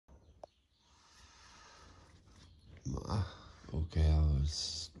Okay, I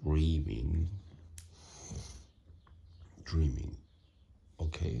was dreaming.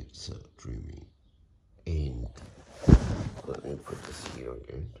 Okay, so dreaming. And let me put this here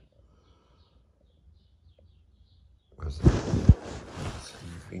again. Because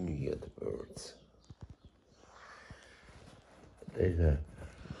you can hear the birds. There's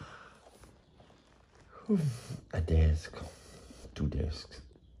a desk, two desks.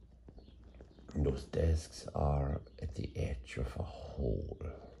 And those desks are at the edge of a hole.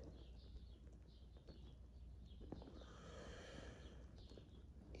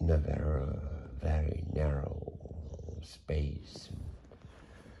 In a very narrow space.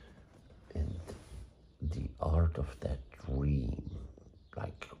 And the art of that dream,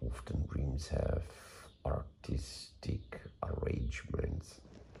 like often dreams have artistic arrangements,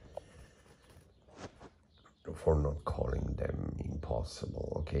 for not calling them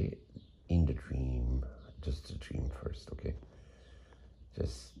impossible, okay? In the dream, just the dream first, okay?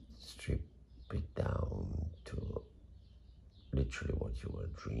 Just strip it down to literally what you were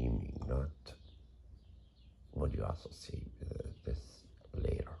dreaming, not what you associate with this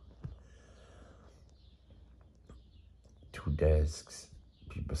later. Two desks,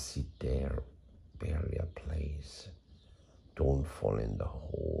 people sit there, barely a place. Don't fall in the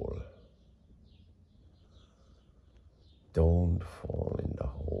hole. Don't fall in the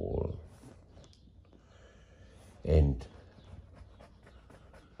hole. And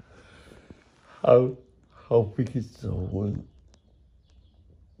how big is the hole?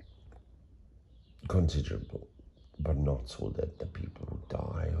 Considerable, but not so that the people would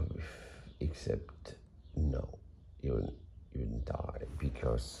die, except no, you wouldn't die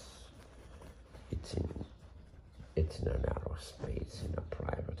because it's in a narrow space in a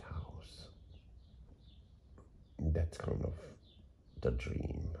private house. That's kind of the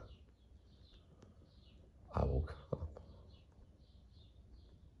dream. I woke up.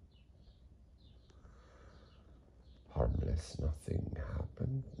 Harmless, nothing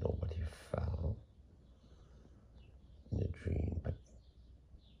happened, nobody fell in the dream, but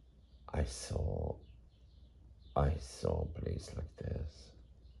I saw a place like this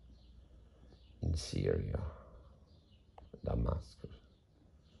in Syria, Damascus,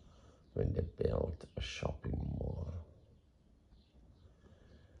 when they built a shopping mall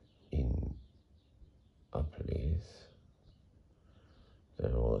in a place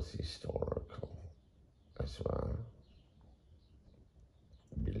that was historical as well,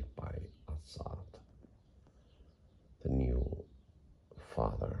 built by Assad, the new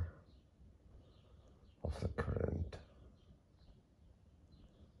father of the current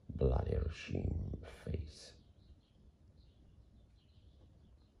bloody regime face.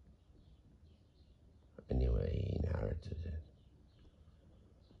 Anyway, he inherited it.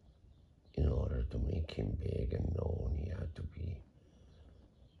 In order to make him big and known, he had to be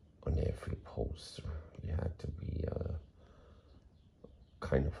on every poster. He had to be a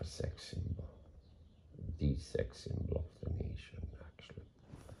kind of a sex symbol. The sex symbol of the nation, actually.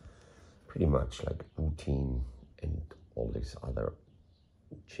 Pretty much like Putin and all these other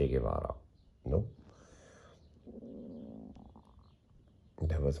Che Guevara, no?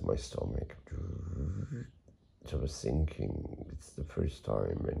 That was my stomach. So I was thinking, it's the first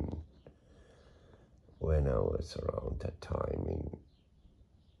time when I was around that time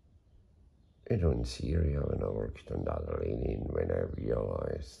in Syria, when I worked on that Lenin, when I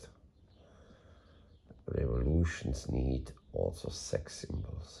realized revolutions need also sex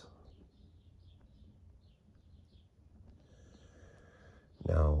symbols.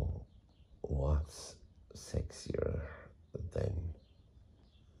 Now, what's sexier than,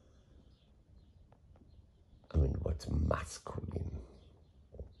 what's masculine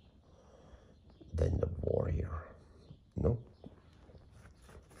than the warrior, no?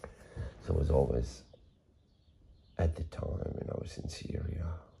 So it was always, at the time when I was in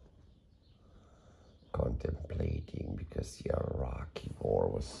Syria, contemplating, because the Iraqi war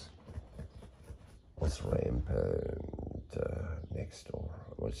was rampant next door.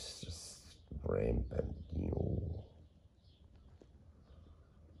 It was just rampant new.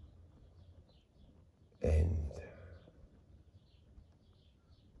 And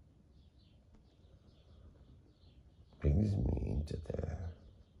brings me into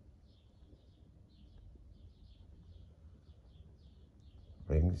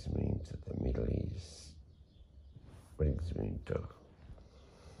the Middle East, brings me into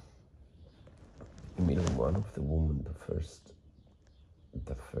one of the women, the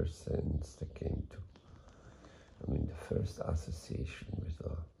first sentence that came to, the first association with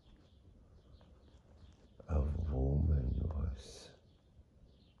a woman was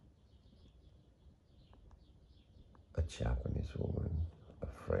a Japanese woman, a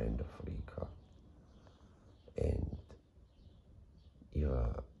friend of Rika, and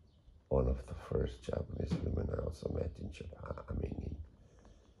you're one of the first Japanese women I also met in Japan. I mean,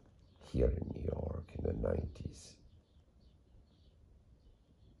 here in New York in the 90s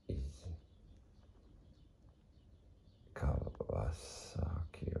is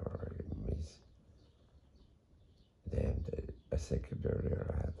Kawasaki or Miss. Then a second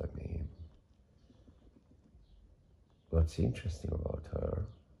earlier I had the name. What's interesting about her,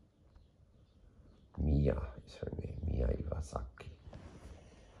 Mia is her name, Mia Iwasaki,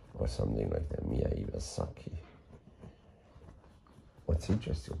 or something like that, Mia Iwasaki. What's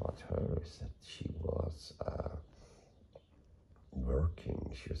interesting about her is that she was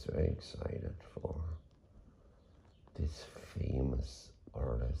she was very excited for this famous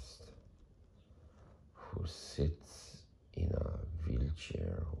artist who sits in a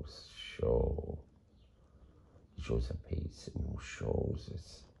wheelchair, whose shows a piece and whose shows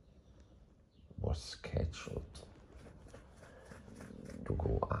was scheduled to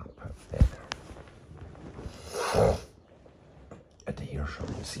go up better at the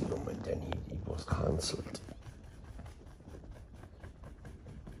Hirschhorn Museum, and then he was cancelled.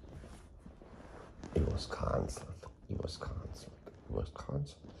 It was cancelled. It was cancelled. It was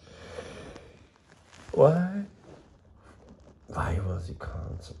cancelled. Why? Why was it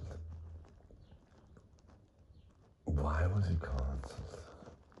cancelled? Why was it cancelled?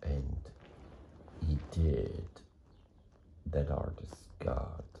 And he did. That artist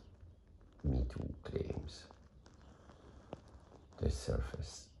got Me Too claims. They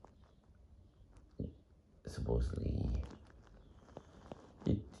surfaced. Supposedly,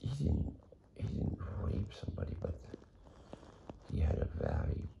 he didn't rape somebody, but he had a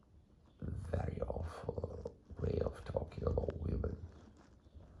very, very awful way of talking about women.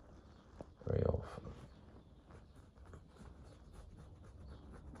 Very awful.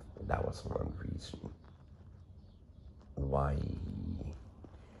 That was one reason why he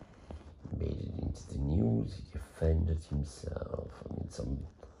made it into the news. He defended himself. I mean,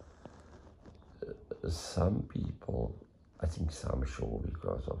 some people, I think some show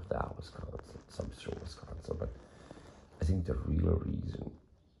because of that was cancelled. Some show was cancelled, but I think the real reason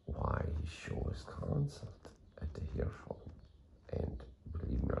why his show was cancelled at the Hirschhorn, and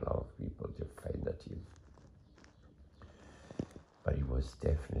believe me, a lot of people defended him, but he was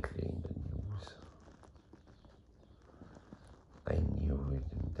definitely in the news. I knew it,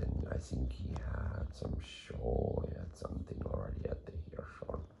 and then I think he had some show, he had something already at the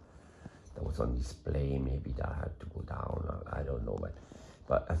Hirschhorn that was on display. Maybe that had to go down, I don't know,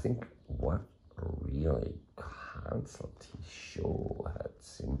 but I think what really cancelled his show had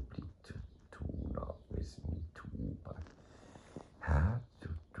simply to do not with Me Too, but had to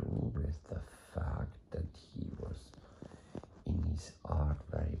do with the fact that he was in his art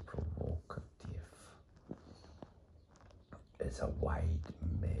very provocative as a white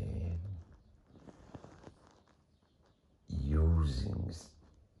man, using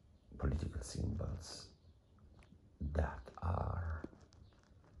political symbols that are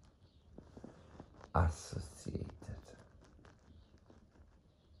associated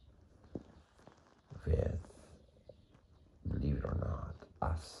with, believe it or not,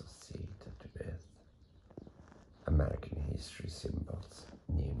 associated with American history symbols,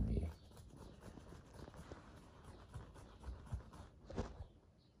 namely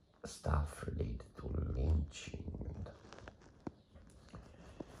stuff related to lynching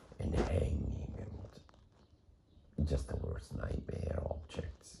and hanging and just the worst nightmare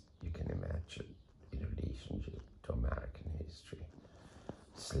objects you can imagine in relationship to American history.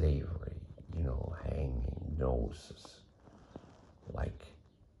 Slavery, hanging, noses, like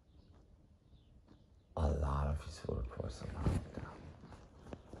a lot of his work was about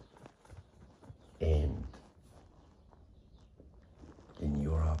that. And in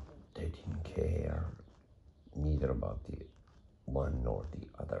Europe, they didn't care neither about the one nor the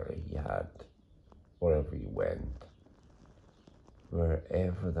other. He had, wherever he went,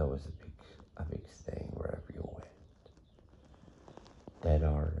 wherever there was a big thing, wherever you went, that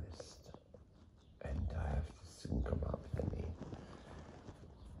artist, and I have to soon come up with the name,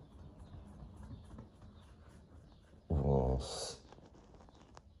 was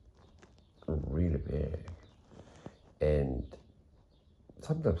really big. And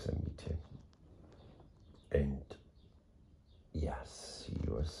sometimes I meet him, and yes, he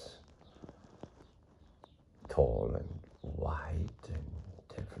was tall and white and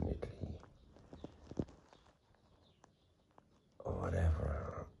definitely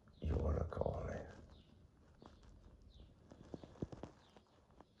whatever you want to call it,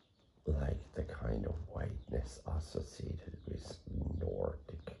 like like the kind of whiteness associated with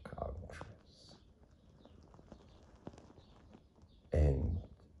Nordic countries. And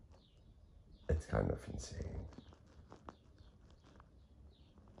it's kind of insane.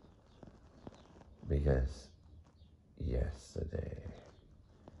 Because yesterday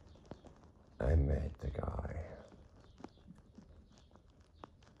I met the guy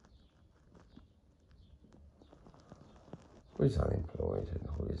who is unemployed and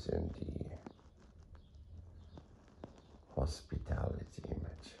who is in the hospitality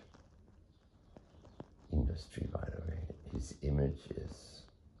image industry, by the way. His image is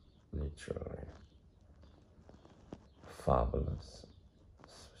literally fabulous.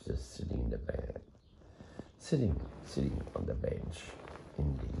 Just sitting in the bed, sitting on the bench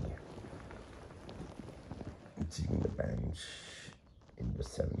sitting on the bench in the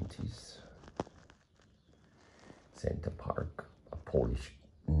 70s, Center Park, a Polish.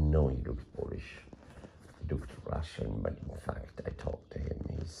 No, he looked Polish. He looked Russian, but in fact, I talked to him.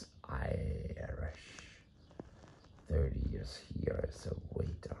 He's Irish. 30 years here as a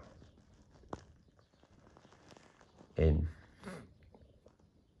waiter. And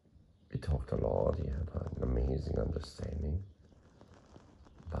we talked a lot. He had an amazing understanding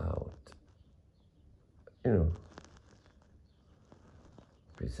about,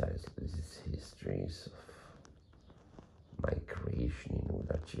 besides these histories of migration, he knew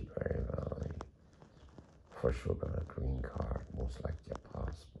that shit very well. He for sure got a green card, most likely a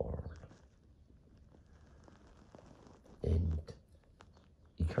passport. And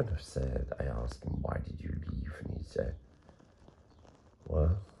he kind of said, I asked him, why did you leave? And he said,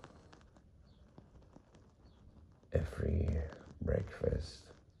 well, every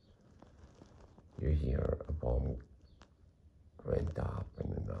breakfast you hear a bomb went up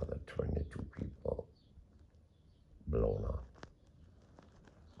and another 22 people blown up.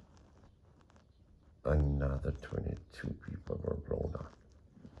 Another 22 people were blown up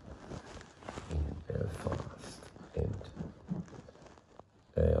in Belfast. And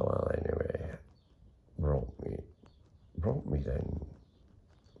well, anyway, brought me then.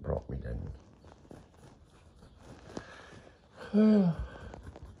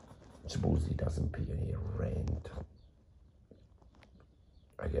 Suppose he doesn't pay any rent.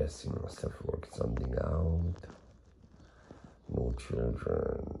 I guess he must have worked something out. No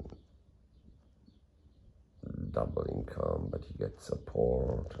children, double income, but he gets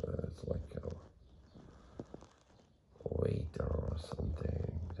support. It's like a waiter or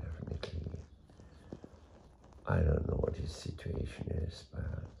something, definitely. I don't know what his situation is,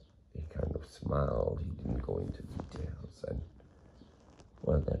 but he kind of smiled. He didn't go into details, and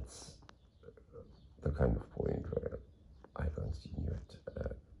well, that's the kind of point where I continued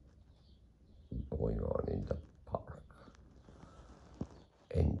going on in the park.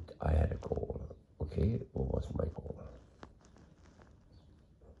 And I had a goal. Okay, what was my goal?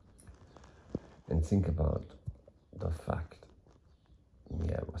 And think about the fact,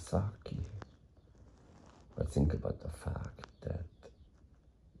 Miyawaki, but think about the fact that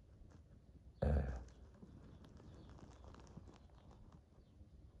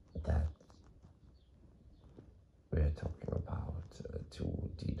we're talking about two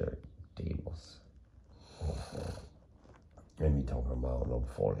dinner tables. And we talk about not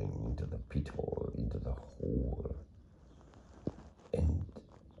falling into the pit hole, into the hole. And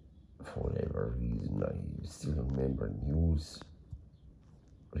for whatever reason, I still remember news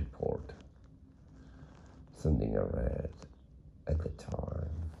report, something I read at the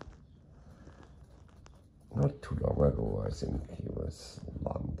time. Not too long ago, I think it was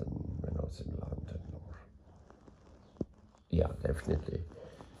London, when I was in London. Yeah, definitely.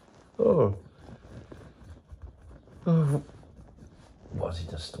 Oh, was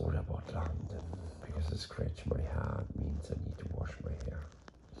it a story about London? Because I scratch my head means I need to wash my hair.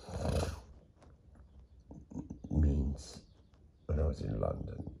 Means when I was in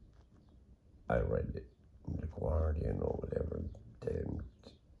London, I read it in The Guardian or whatever damned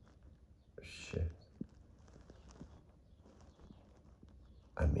shit.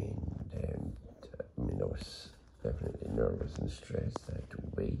 I was definitely nervous and stressed. I had to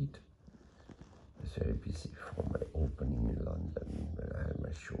wait. I was very busy for my opening in London, when I had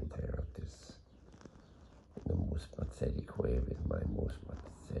my show there at this, in the most pathetic way, with my most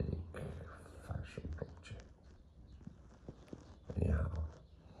pathetic fashion project. Anyhow,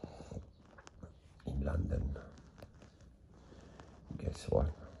 in London, guess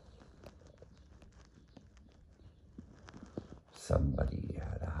what? Somebody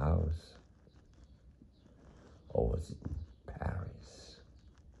had a house, or was it in Paris?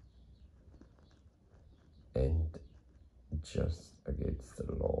 And just against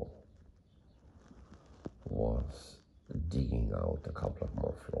the law, digging out a couple of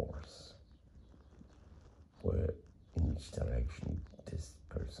more floors where in which direction this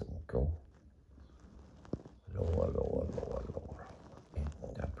person go. Lower, lower, lower, lower.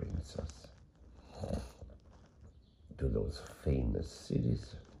 And that brings us to those famous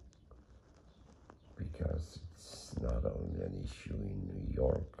cities, because it's not only an issue in New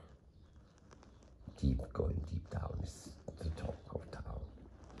York. Going deep down is the talk of town.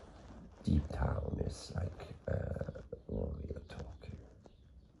 Deep down is like what we are talking.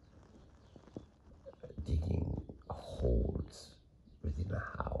 Digging holes within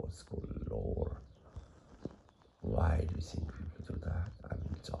a house, go lower. Why do you think people do that? I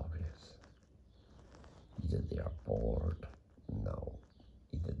mean, it's obvious. Either they are bored, no.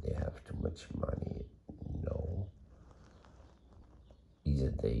 Either they have too much money, no.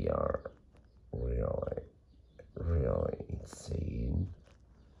 Either they are really insane,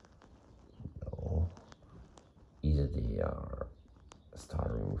 no. Either they are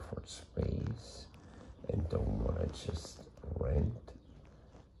starving for space and don't want to just rent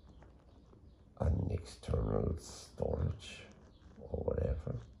an external storage or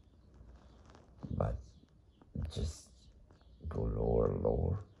whatever, but just go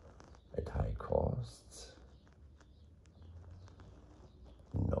lower at high costs.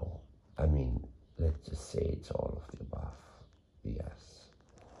 No, I mean, let's just say it's all of the above. Yes,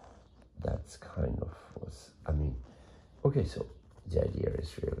 that's kind of was, I mean, okay, so the idea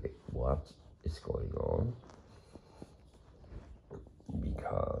is really what is going on,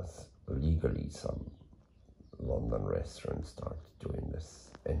 because legally some London restaurants started doing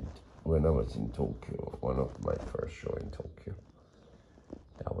this. And when I was in Tokyo, one of my first show in Tokyo,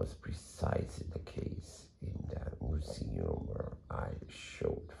 that was precisely the case in that museum where I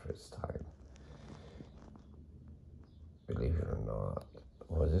showed first time. Believe it or not,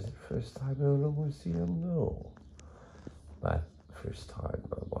 was it the first time in a museum? No. But first time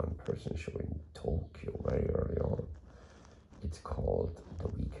one person show in Tokyo very early on. It's called the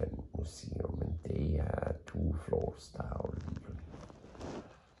Weekend Museum, and they had 2 floors down legally.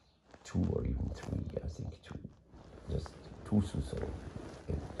 2 or even 3, I think 2. Just 2 Suso.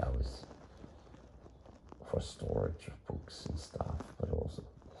 And that was for storage of books and stuff, but also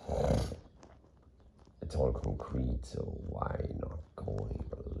it's all concrete, so why not go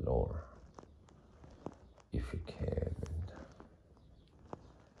even lower if you can?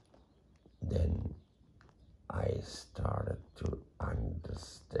 And then I started to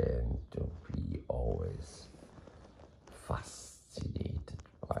understand, to be always fascinated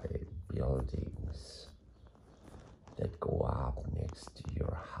by buildings that go up next to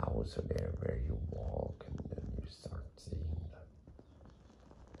your house or there where you walk, and then you start seeing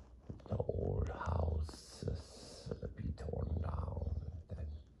the old houses be torn down, and then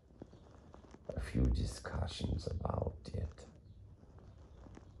a few discussions about it.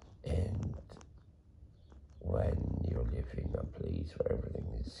 And when you live in a place where everything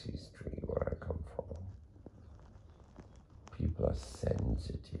is history, where I come from, people are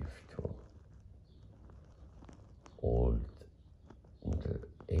sensitive to old Middle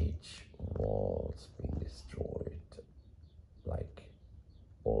Age walls being destroyed, like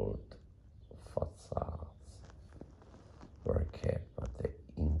old facades were kept, but the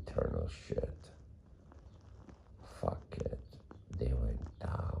internal shit, fuck it, they went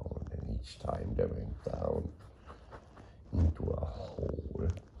down, and each time they went down into a hole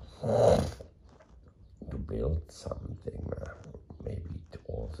to build something, maybe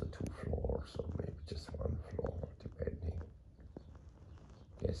also 2 floors or maybe just 1 floor, depending.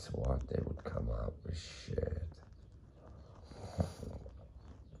 Guess what? They would come up with shit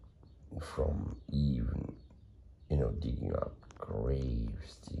from even, digging up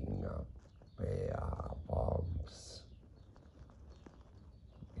graves, digging up bombs,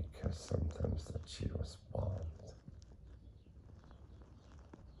 because sometimes that shit was bombed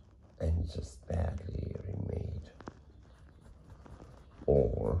and just badly remade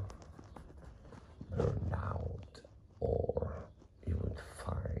or burned out, or you would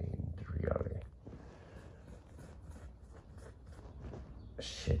find really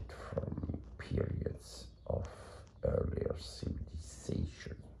shit from periods of earlier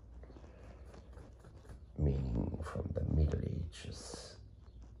civilization, meaning from the Middle Ages,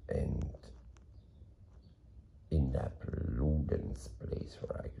 and in that Ludens place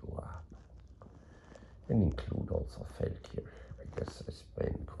where I grew up, and include also Feldkirch. I guess I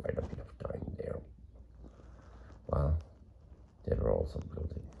spent quite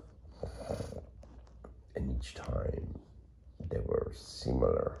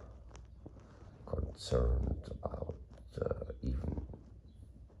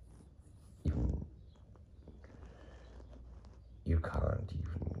can't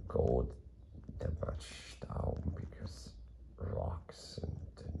even go that much down because rocks and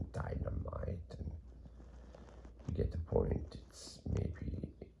dynamite, and you get the point. It's maybe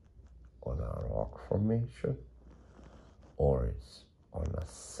on a rock formation or it's on a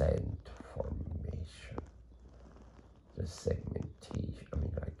sand formation. The segmentation, I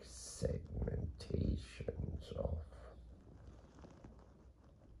mean, like segmentations of,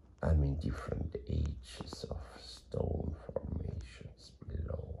 different ages of stone formations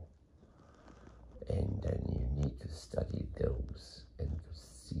below. And then you need to study those and to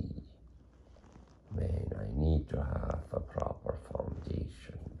see, man, I need to have a proper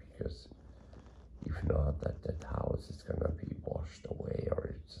foundation, because if not, that house is gonna be washed away, or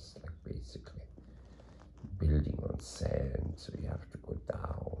it's just like basically building on sand, so you have to go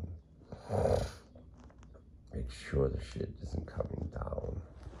down, make sure the shit isn't coming down,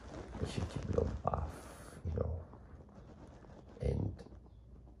 the shit you build buff, and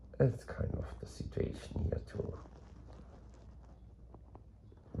that's kind of the situation here too,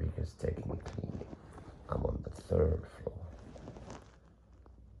 because technically I'm on the third floor.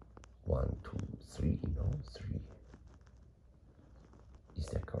 1, 2, 3, no, 3. Is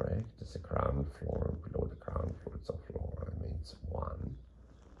that correct? There's a ground floor, and below the ground floor it's a floor. It's 1,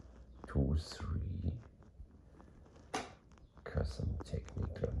 2, 3. Because I'm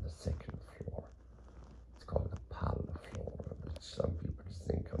technically on the second floor. It's called the parlor floor, which some people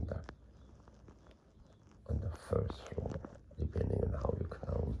think on the first floor, depending on how you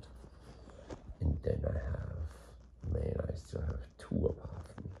count. And then I still have 2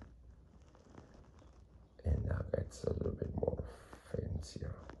 above me. And now that's a little bit more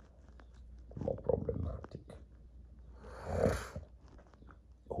fancier, more problematic.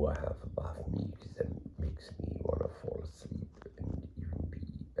 Who I have above me, because that makes me want to fall asleep and even be,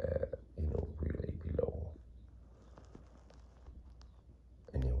 really below.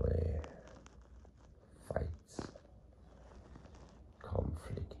 Anyway, fights,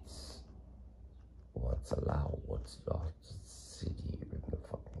 conflicts, what's allowed, what's not, city in the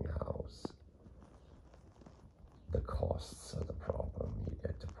fucking house. The costs are the problem, you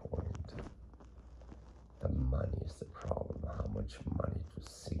get the point. The money is the problem, how much money to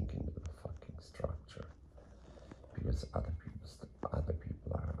sink into the fucking structure. Because other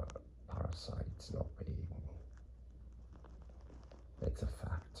people are parasites not paying me. That's a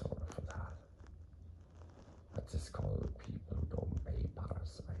factor for that. I just call it people who don't pay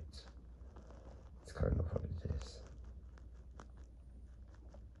parasites. It's kind of what it is.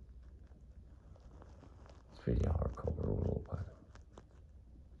 It's pretty hardcore rule, but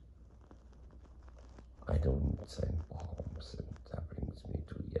I don't send bombs, and that brings me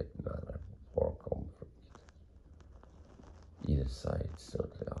to yet another war conflict. Either side's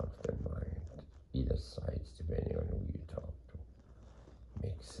totally out of their mind. Either side's, depending on who you talk to,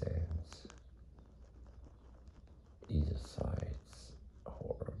 makes sense. Either side's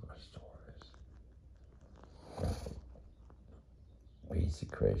horrible stories.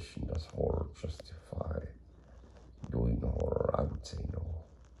 Basic question, does horror justify doing horror? I would say no.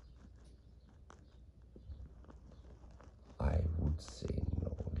 I would say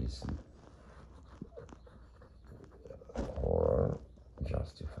no. Listen, horror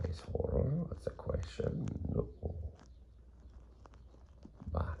justifies horror? That's a question. No.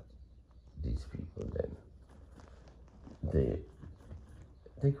 But these people then, they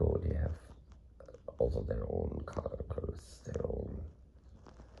have also their own calculus, their own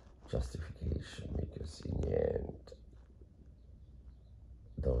justification, because in the end,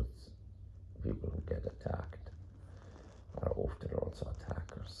 those people who get attacked are often also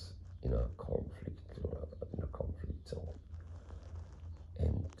attackers in a conflict zone,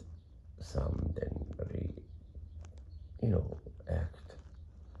 and some then act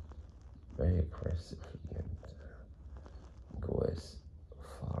very aggressively and go as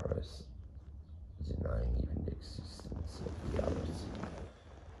far as denying even the existence of the others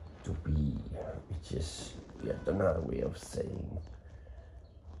to be, which is yet another way of saying,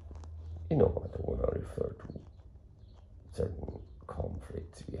 I don't want to refer to certain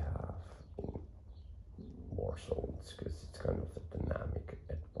conflicts we have in war zones, because it's kind of the dynamic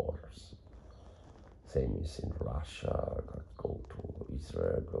at borders. Same is in Russia, go to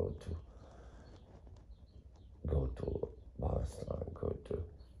Israel, go to Palestine, go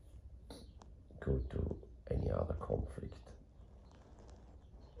to any other conflict,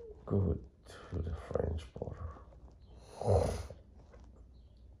 go to the French border,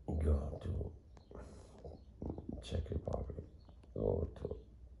 go to Czech Republic, go to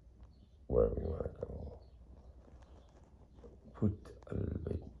wherever you want to go. Put a little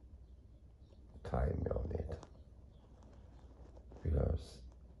bit time on it.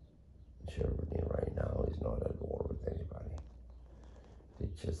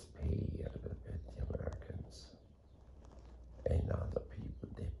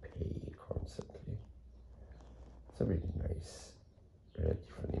 a really nice,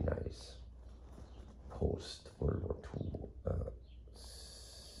 relatively nice post-World War II,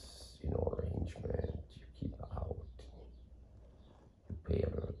 arrangement. You keep out, you pay a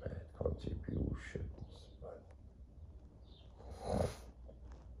little bit contributions, but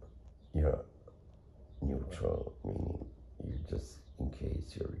you're neutral, meaning you just, in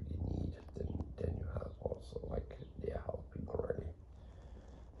case you really need it, then you have also, like, they're helping already.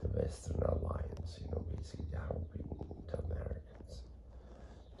 The Western Alliance, basically they're helping the Americans,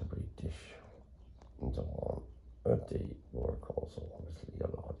 the British, and so on. But they work also obviously a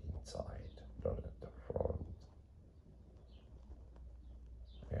lot inside, not at the front.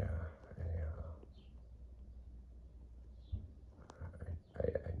 Yeah, anyhow.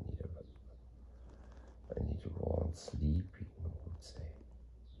 I need to go on sleeping, I would say.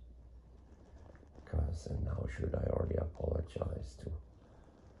 Because, and now should I already apologize to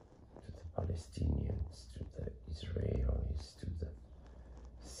the Palestinians, to the Israelis, to the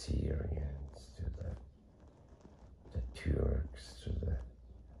Syrians, to the Turks, to the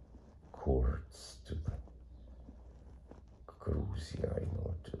Kurds, to the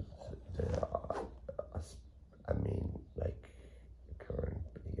Georgia, to the like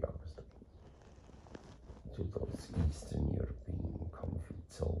currently, obviously, to those Eastern European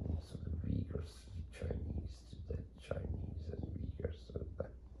conflict zones, to the Uyghurs, to the Chinese, and Uyghurs, to the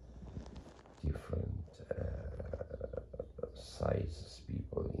different sizes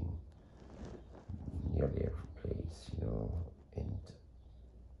people in nearly every place, and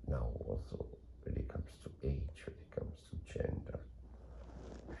now also when it comes to age, when it comes to gender,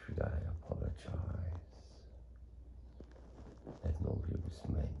 should I apologize that nobody was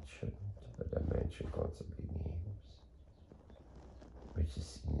mentioned, but I mentioned constantly names, which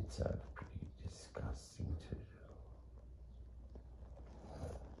is in itself pretty disgusting to do.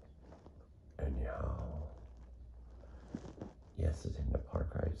 Anyhow, yesterday in the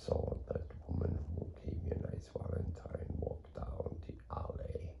park I saw that woman who gave me a nice Valentine walk down the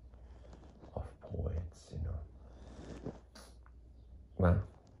alley of poets, Well,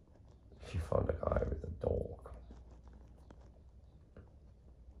 she found a guy with a dog.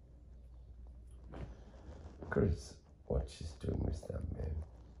 Curious what she's doing with that man.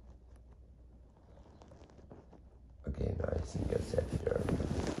 Again, I think I said it earlier.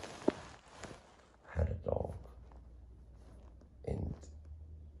 Had a dog. And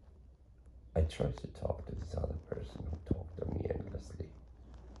I tried to talk to this other person who talked to me endlessly.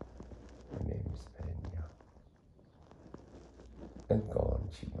 Her name is Pena. And gone,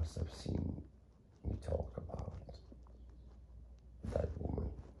 she must have seen me talk about that woman.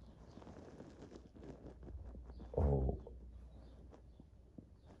 Oh,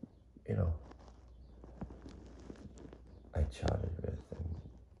 I chatted with and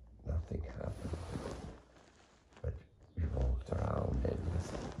nothing happened. But we walked around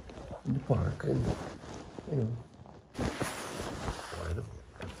in the park and, I don't know.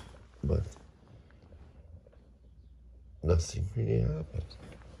 But nothing really happened.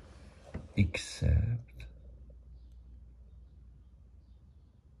 Except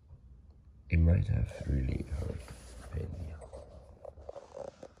it might have really hurt Penny.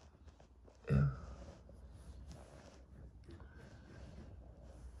 Yeah.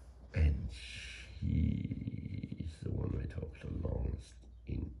 And she's the one I talked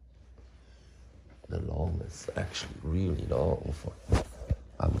the longest, actually really long, for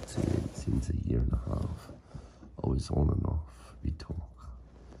I would say since a year and a half. Always on and off, we talk.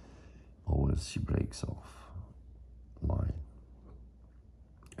 Always she breaks off line.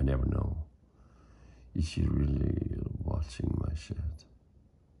 I never know. Is she really watching my shit?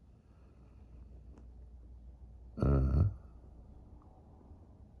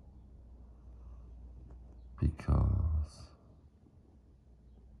 Because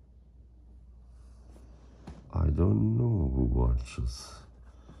I don't know who watches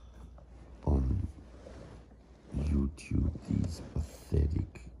on YouTube these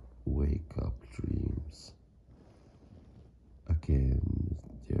pathetic wake-up dreams. Again,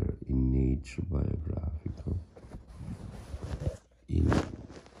 they're in nature biographical. In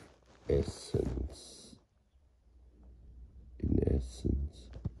essence,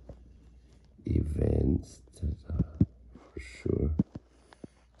 events that are for sure,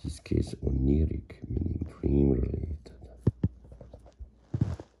 in this case, oniric, meaning dream-related,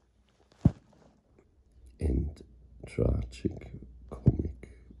 and tragic, comic,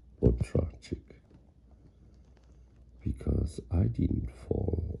 or tragic, because I didn't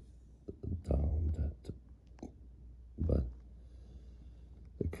fall down that, but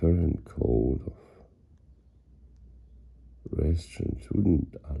the current code of restaurants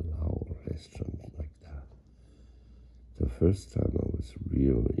wouldn't allow a restaurant like that the first time I was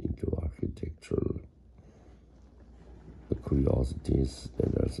really into architectural curiosities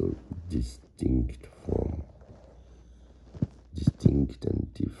that are so distinct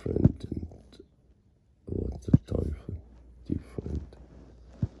and different, and what the teufel, different.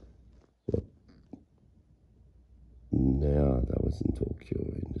 But yeah, that was in Tokyo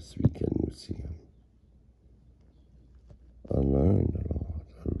in this weekend museum. I learned a lot.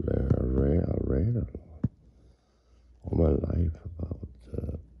 I read a lot all my life about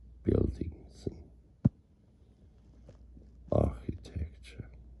buildings and architecture.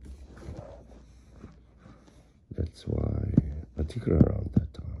 That's why, particularly around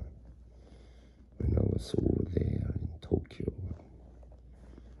that time, when I was over there in Tokyo,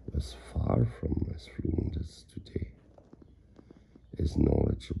 I was far from as fluent as today, as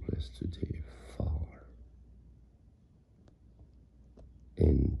knowledgeable as today, far.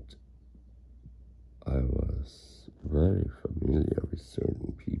 And I was very familiar with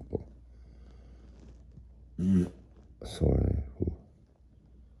certain people. So I who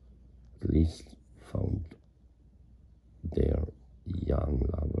at least found their young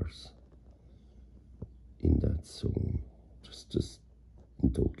lovers in that zone, just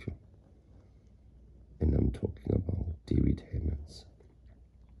in Tokyo. And I'm talking about David Hemmons,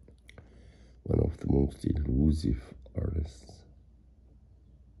 one of the most elusive artists.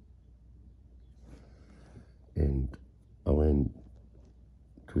 And I went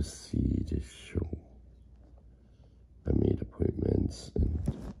to see this show. I made appointments and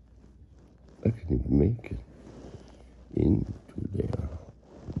I couldn't even make it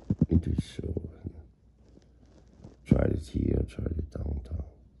into his show. And tried it here, tried it downtown.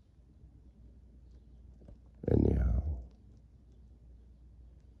 Anyhow,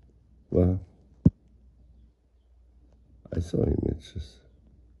 well, I saw images.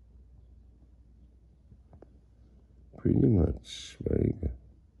 Pretty much very good.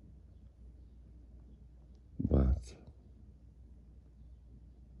 But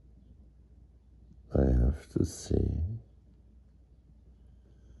I have to say,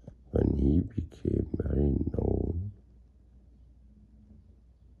 when he became very known,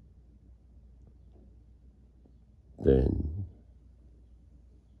 then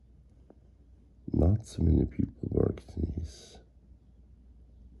not so many people worked in his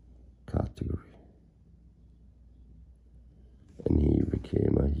category. And he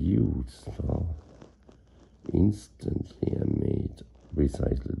became a huge star instantly and made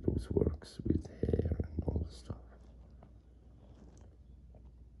precisely those works with hair and all the stuff.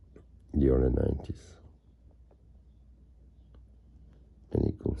 In the early 90s. And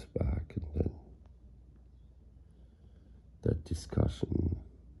it goes back, and then that discussion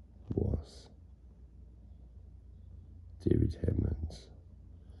was David Hemmons.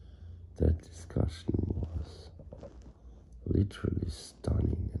 That discussion was literally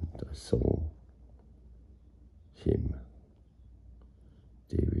stunning, and I saw him,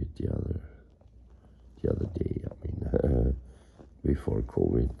 David, the other day, before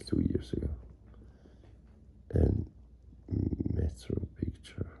COVID 2 years ago, and Metro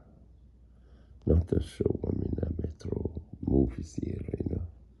Picture, not the show, a Metro movie theater,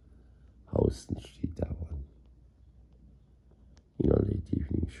 Houston Street, that one, late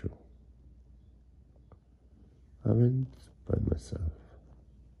evening show. I went by myself,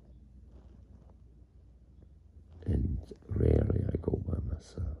 and rarely I go by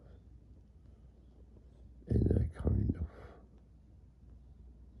myself, and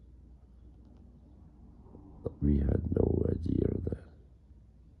we had no idea that,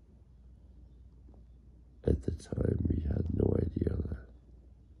 at the time, we had no idea that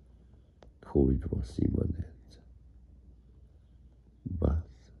COVID was imminent, but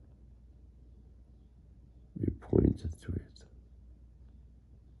we pointed to it.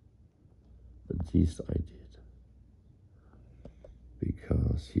 At least I did,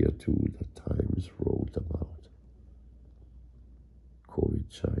 because here too the Times wrote about COVID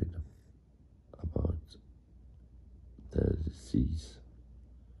China, about the disease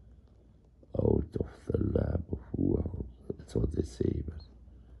out of the lab of Wuhan. That's what they say, but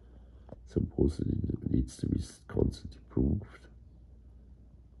supposedly it needs to be constantly proved,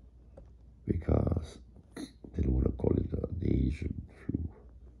 because they don't want to call it an Asian flu,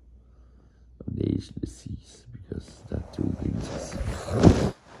 an Asian disease, because that too brings us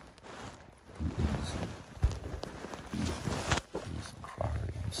these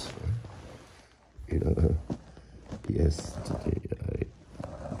crimes. Yesterday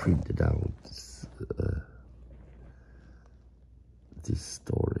I printed out this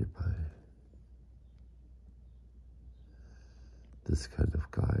story by this kind of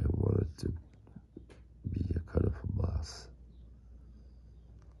guy who wanted to be a kind of a mass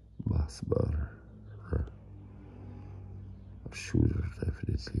murder. Huh? A shooter,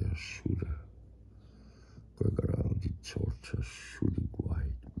 definitely a shooter. Going around in Georgia shooting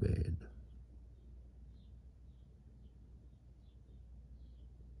white men.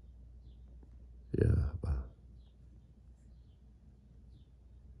 Yeah, but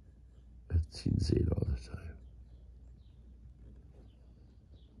it's insane all the time.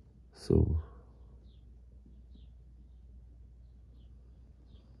 So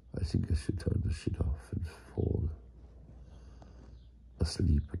I think I should turn the shit off and fall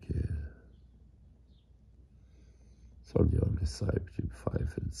asleep again. It's only on the side between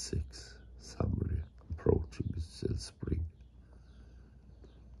 5 and 6. Summer approaching, it's still spring.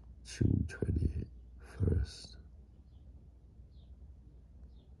 June 21st.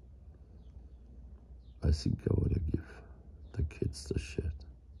 I think I want to give the kids the shit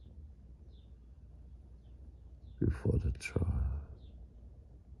before the trial.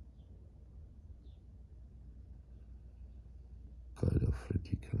 Kind of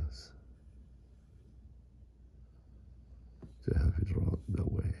ridiculous to have it rotten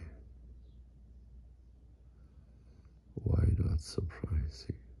away. Why not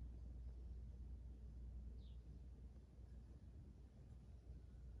surprising?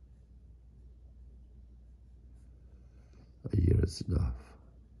 A year is enough.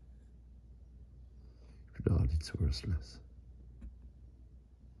 If not, it's worthless.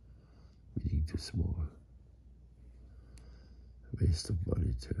 Meaning too small. A waste of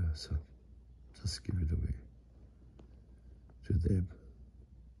money too, so just give it away to them,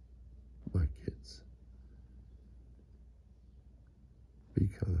 my kids.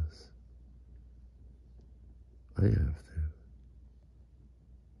 Because I have them.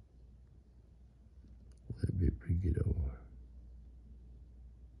 Let me bring it over.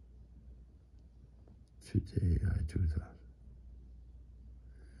 Today I do that.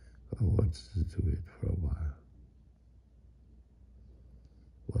 I wanted to do it for a while.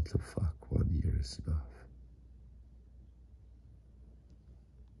 What the fuck, 1 year is enough.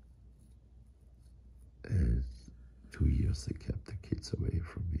 And 2 years they kept the kids away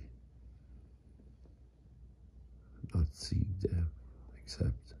from me. Not seeing them,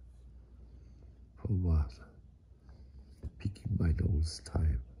 except for what? Picking my nose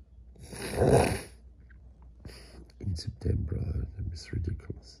time. In September, that is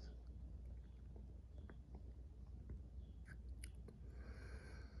ridiculous.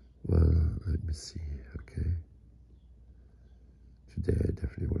 Well, let me see, okay. Today I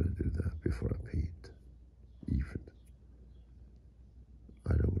definitely want to do that before I paint, even.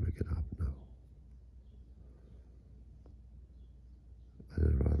 I don't want to get up now.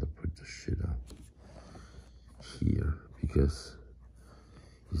 I'd rather put the shit up here, because,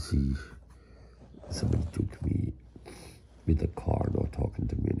 you see, somebody took me with the car, not talking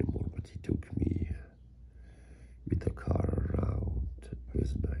to me anymore, but he took me with the car around. It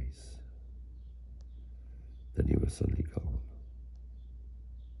was nice. Then he was suddenly gone.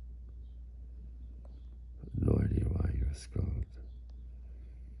 No idea why he was gone.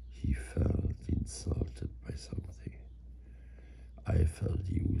 He felt insulted by something. I felt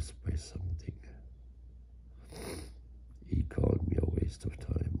used by something. He called me a waste of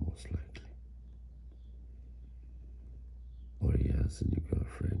time, most likely. Or he has a new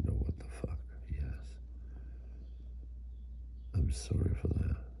girlfriend, or what the fuck he has. I'm sorry for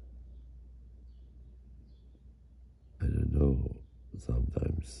that. I don't know,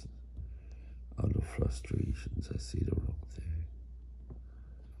 sometimes out of frustrations I see the wrong thing.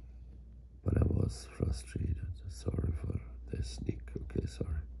 But I was frustrated. Sorry for this, Nick. Okay,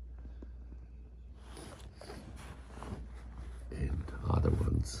 sorry. And other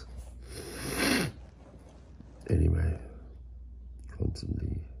ones. Anyway,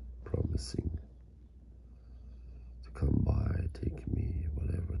 constantly promising to come by, take me,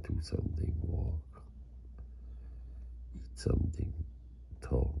 whatever, do something, walk, eat something,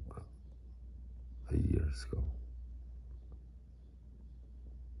 talk, a year ago.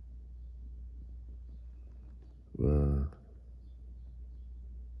 Well,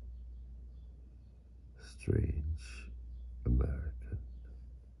 strange American.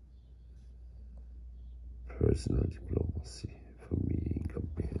 Personal diplomacy, for me,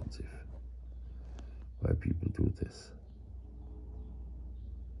 incomprehensive. Why people do this?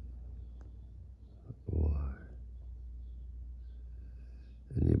 Why?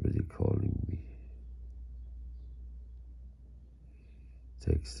 Anybody calling me,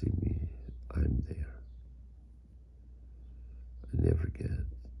 texting me, I'm there. I never get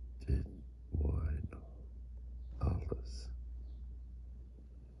it. Why no? Others.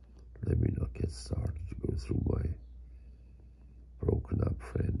 let me not get started to go through my broken up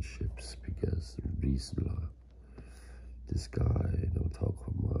friendships, because recently this guy, talk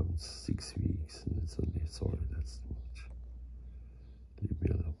for months, 6 weeks, and it's only, sorry, that's too much. Leave me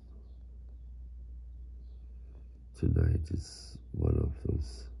alone. Tonight is one of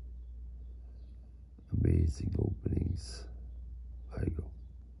those amazing openings. I go.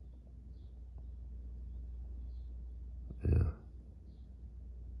 Yeah.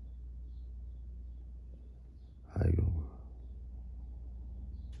 I go.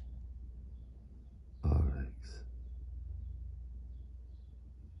 Alex.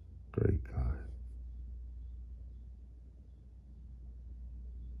 Great guy.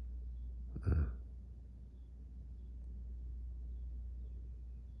 Uh,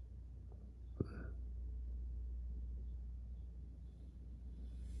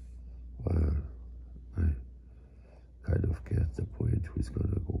 well, I kind of get the point who's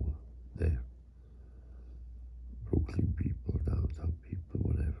gonna go there. Brooklyn people, downtown people,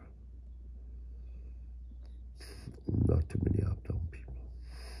 whatever. Not too many uptown people.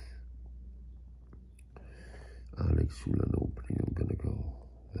 Alex Hulan opening, I'm gonna go.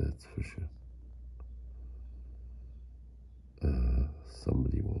 That's for sure.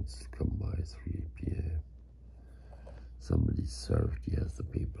 Somebody wants to come by 3 p.m. Somebody served, he has the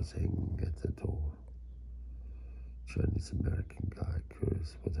papers hanging at the door. Chinese American guy,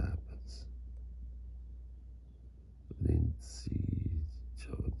 curious what happens. Lindsay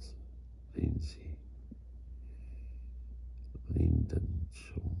Jones. Lindsay. Lyndon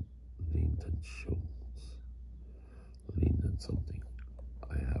Jones. Lyndon Jones. Lyndon something.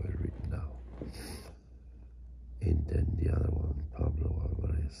 I have it written down. And then the other one, Pablo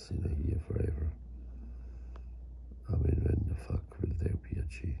Alvarez, here forever. I mean, when the fuck will there be a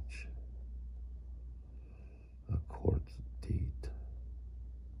change? A court date.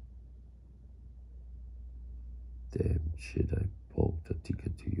 Damn shit, I bought a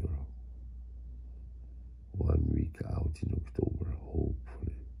ticket to Europe. 1 week out in October,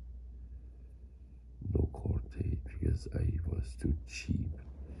 hopefully. No court date because I was too cheap.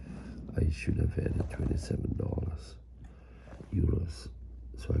 I should have added $27 euros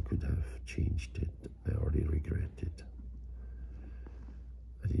so I could have changed it. I already regret it.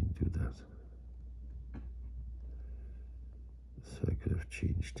 I didn't do that. So I could have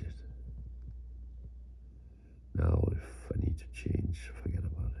changed it. Now if I need to change, forget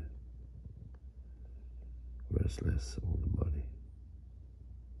about it. Where's less all the money?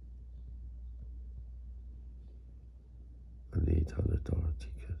 An $800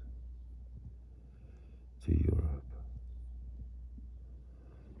 ticket to Europe.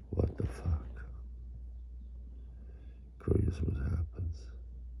 What the fuck? Curious what happens.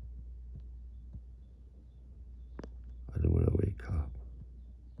 I don't want to wake up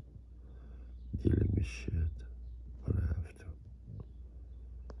dealing with shit, but I have to.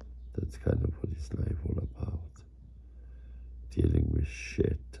 That's kind of what is life all about. Dealing with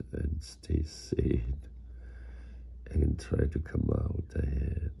shit and stay sane and try to come out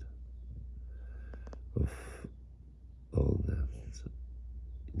ahead of all that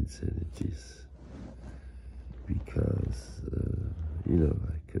insanities, because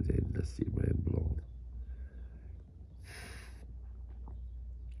I could endlessly ramble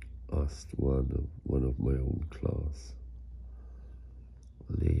on. Asked one of my own class,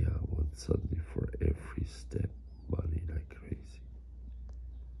 Leah, wants suddenly for every step money like crazy.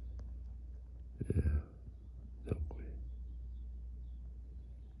 Yeah, no way.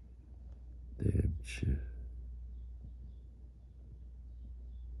 Damn shit.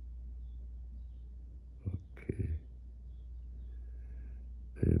 Okay.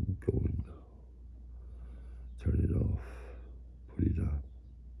 I am going now. Turn it off. Put it up.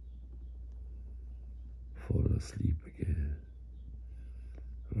 Fall asleep again.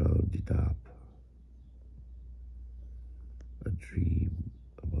 Round it up. A dream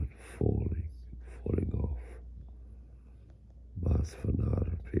about falling off. Bas van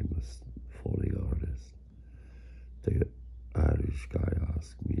Aert, famous falling artist. The Irish guy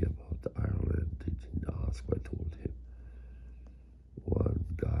asked me about Ireland. He didn't ask, I told him. One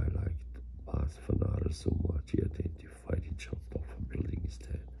guy liked Bas van Aert so much he identified, he jumped off a building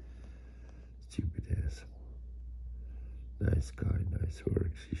instead. Stupid asshole. Nice guy, nice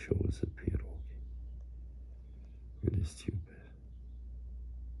works, he shows a pierogi. Really stupid.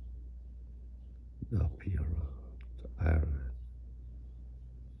 Not be around Ireland.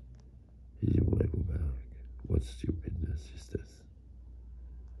 He didn't want to go back. What stupidness is this?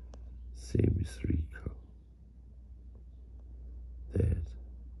 Same with Rico. Dead.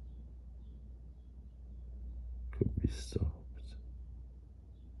 Could be stopped.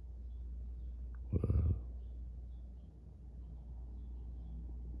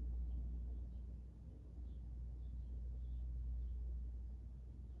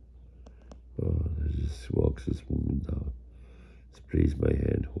 walks this woman down, sprays my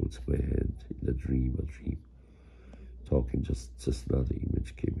hand, holds my hand. In a dream, talking, just another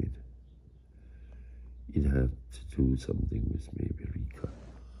image came in. It had to do something with maybe Rika,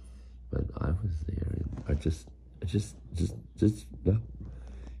 but I was there, and I just no,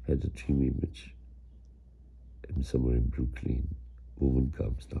 had a dream image. And somewhere in Brooklyn, woman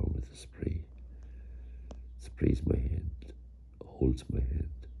comes down with a spray, sprays my hand, holds my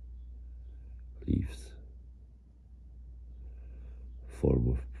hand, leaves. Form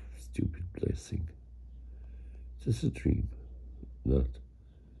of stupid blessing. Just a dream, not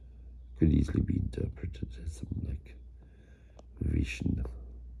could easily be interpreted as some like vision.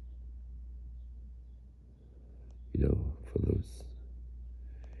 You know, for those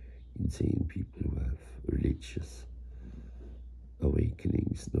insane people who have religious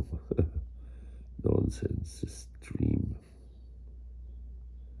awakenings, no nonsense, just dream.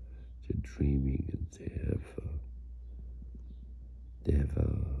 They're dreaming, and they have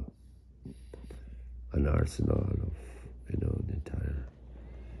an arsenal of, an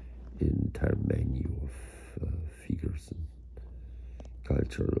entire menu of figures and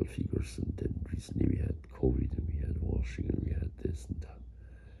cultural figures. And then recently we had COVID, and we had washing, and we had this and that.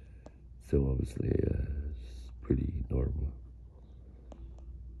 So obviously it's pretty normal.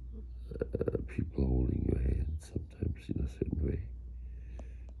 People holding your hand sometimes in a certain way,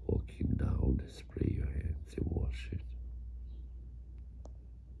 walking down, they spray your hands, they wash it.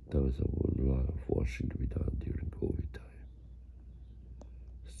 There was a lot of washing to be done during COVID time.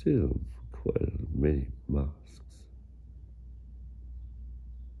 Still, quite many masks.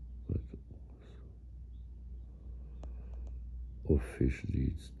 But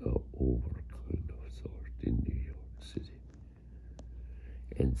officially, it's now over, kind of sort, in New York City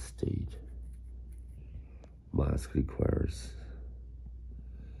and state. Masks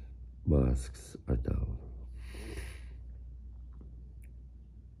are down.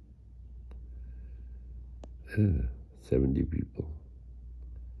 70 people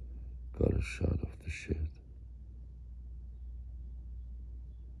got a shot of the shit.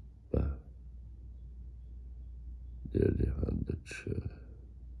 But they're the 100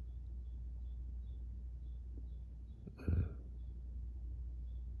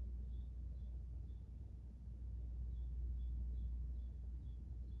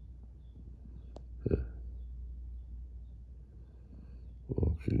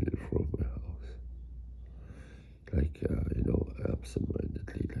 walking in front of my house. Like,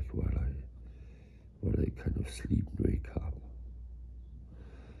 absentmindedly, like while I kind of sleep and wake up.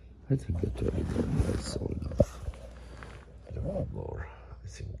 I think I turned it I saw enough. I don't want more.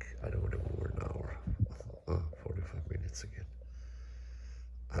 I don't want more an hour. 45 minutes again.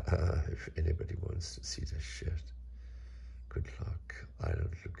 If anybody wants to see this shit, good luck. I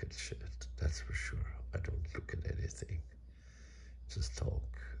don't look at shit, that's for sure. I don't look at anything. Just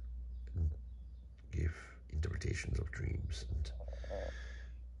talk and give interpretations of dreams. And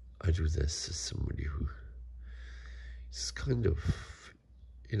I do this as somebody who is kind of,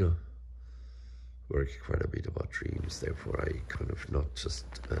 working quite a bit about dreams. Therefore, I kind of not just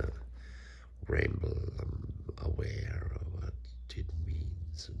ramble. I'm aware of what it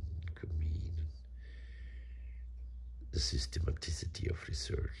means and could mean. And the systematicity of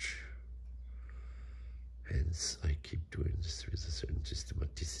research. Hence, I keep doing this with a certain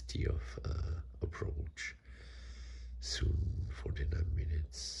systematicity of approach. Soon, 49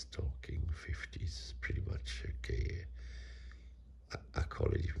 minutes, talking, 50s, pretty much okay. I call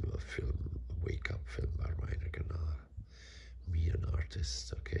it even a film, a wake-up film by Rainer Gannat. Me, an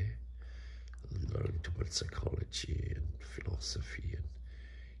artist, okay? Learning too much psychology and philosophy and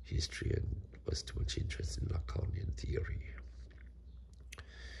history, and was too much interested in Lacanian theory.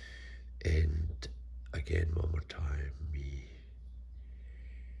 And again, one more time, me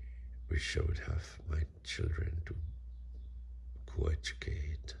wish I would have my children to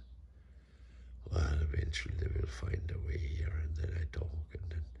co-educate. Well, eventually they will find a way here, and then I talk, and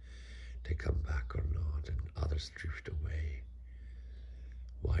then they come back or not, and others drift away.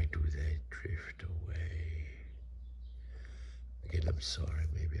 Why do they drift away? Again, I'm sorry,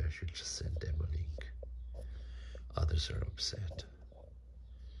 maybe I should just send them a link. Others are upset.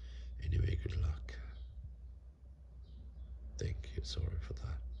 Anyway, good luck. Thank you, sorry for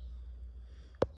that.